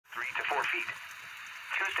4 feet.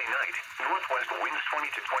 Tuesday night, northwest winds 20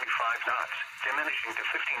 to 25 knots, diminishing to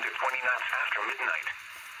 15 to 20 knots after midnight.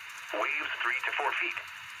 Waves 3 to 4 feet.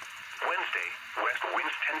 Wednesday, west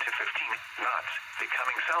winds 10 to 15 knots,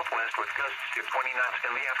 becoming southwest with gusts to 20 knots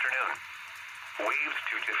in the afternoon. Waves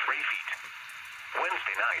 2 to 3 feet.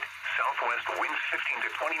 Wednesday night, southwest winds 15 to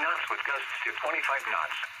 20 knots with gusts to 25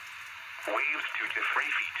 knots. Waves 2 to 3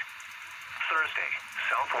 feet. Thursday,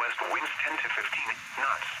 southwest winds 10 to 15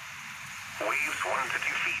 knots. Waves 1 to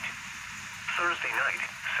 2 feet. Thursday night,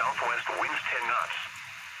 southwest winds 10 knots.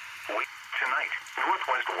 Tonight,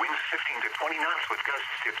 northwest winds 15 to 20 knots with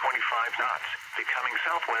gusts to 25 knots, becoming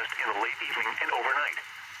southwest in the late evening and overnight.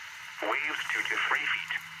 Waves 2 to 3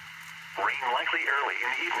 feet. Rain likely early in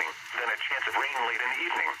the evening, then a chance of rain late in the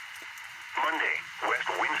evening. Monday, west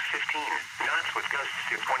winds 15 knots with gusts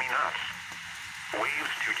to 20 knots.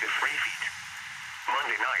 Waves 2 to 3 feet.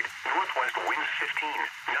 Monday night, northwest winds 15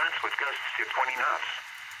 knots with gusts to 20 knots.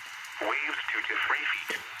 Waves 2 to 3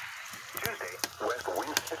 feet. Tuesday, west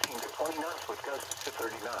winds 15 to 20 knots with gusts to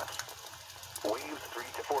 30 knots. Waves 3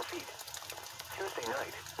 to 4 feet. Tuesday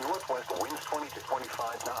night, northwest winds 20 to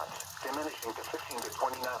 25 knots, diminishing to 15 to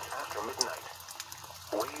 20 knots after midnight.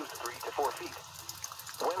 Waves 3 to 4 feet.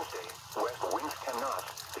 Wednesday, west winds 10 knots,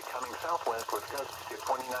 becoming southwest with gusts to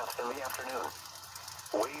 20 knots in the afternoon.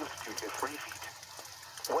 Waves 2 to 3 feet.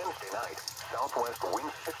 Wednesday night, southwest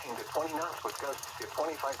winds 15 to 20 knots with gusts to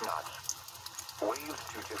 25 knots. Waves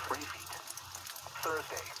 2 to 3 feet.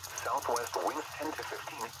 Thursday, southwest winds 10 to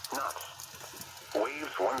 15 knots.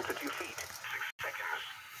 Waves 1 to 2 feet. 6 seconds.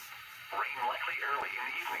 Rain likely early in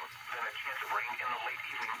the evening, then a chance of rain in the late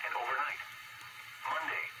evening and overnight.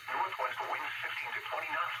 Monday, northwest winds 15 to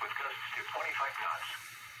 20 knots with gusts to 25 knots.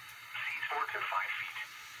 Seas 4 to 5 feet.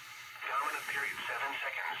 Dominant period 7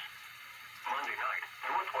 seconds. Monday night,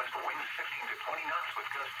 northwest winds 15 to 20 knots with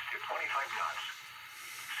gusts to 25 knots.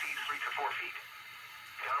 Seas 3 to 4 feet.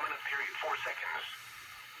 Dominant period 4 seconds.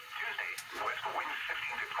 Tuesday, west winds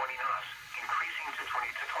 15 to 20 knots, increasing to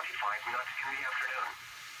 20 to 25 knots in the afternoon.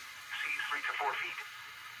 Seas 3 to 4 feet.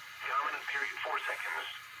 Dominant period 4 seconds.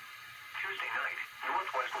 Tuesday night,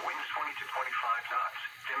 northwest winds 20 to 25 knots,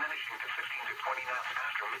 diminishing to 15 to 20 knots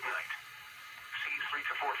after midnight. Seas 3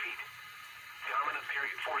 to 4 feet. Dominant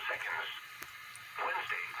period 4 seconds.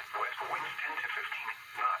 Wednesday, west winds 10 to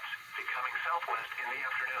 15 knots, becoming southwest in the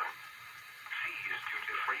afternoon. Seas 2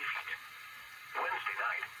 to 3 feet. Wednesday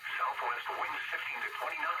night, southwest winds 15 to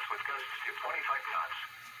 20 knots with gusts to 25 knots.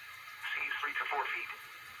 Seas 3 to 4 feet.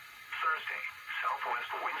 Thursday,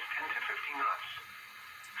 southwest winds 10 to 15 knots.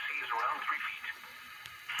 Seas around 3 feet.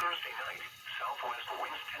 Thursday night, southwest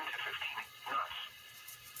winds 10 to 15 knots.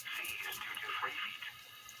 Seas 2 to 3 feet.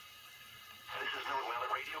 This is Nooa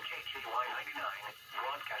Radio KKY 99,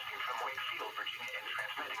 broadcasting from Wakefield, Virginia, and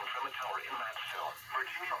transmitting from a tower in Latsville,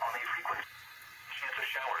 Virginia on a frequency. Chance of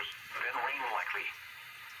showers, then rain likely.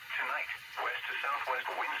 Tonight, west to southwest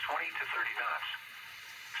winds 20 to 30 knots.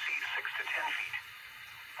 Seas 6 to 10 feet.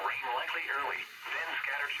 Rain likely early, then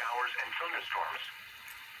scattered showers and thunderstorms.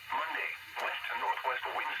 Monday, west to northwest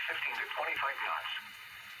winds 15 to 25 knots.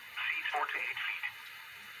 Seas 4 to 8 feet.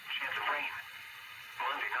 Chance of rain.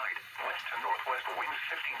 Monday night, west to northwest winds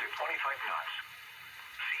 15 to 25 knots.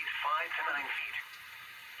 Seas 5 to 9 feet.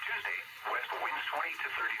 Tuesday, west winds 20 to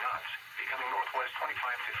 30 knots, becoming northwest 25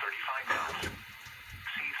 to 35 knots.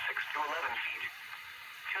 Seas 6 to 11 feet.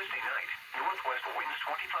 Tuesday night, northwest winds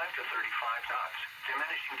 25 to 35 knots,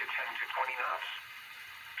 diminishing to 10 to 20 knots.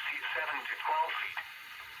 Seas 7 to 12 feet.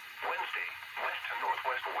 Wednesday, west to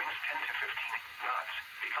northwest winds 10 to 15 knots,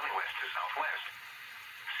 becoming west to southwest.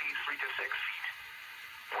 Seas 3 to 6 feet.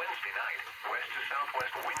 Wednesday night, west to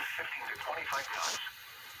southwest winds 15 to 25 knots.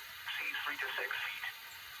 Seas 3 to 6 feet.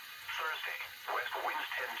 Thursday, west winds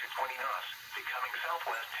 10 to 20 knots, becoming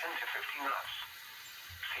southwest 10 to 15 knots.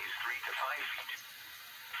 Seas 3 to 5 feet.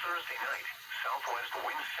 Thursday night, southwest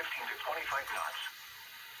winds 15 to 25 knots.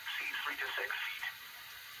 Seas 3 to 6 feet.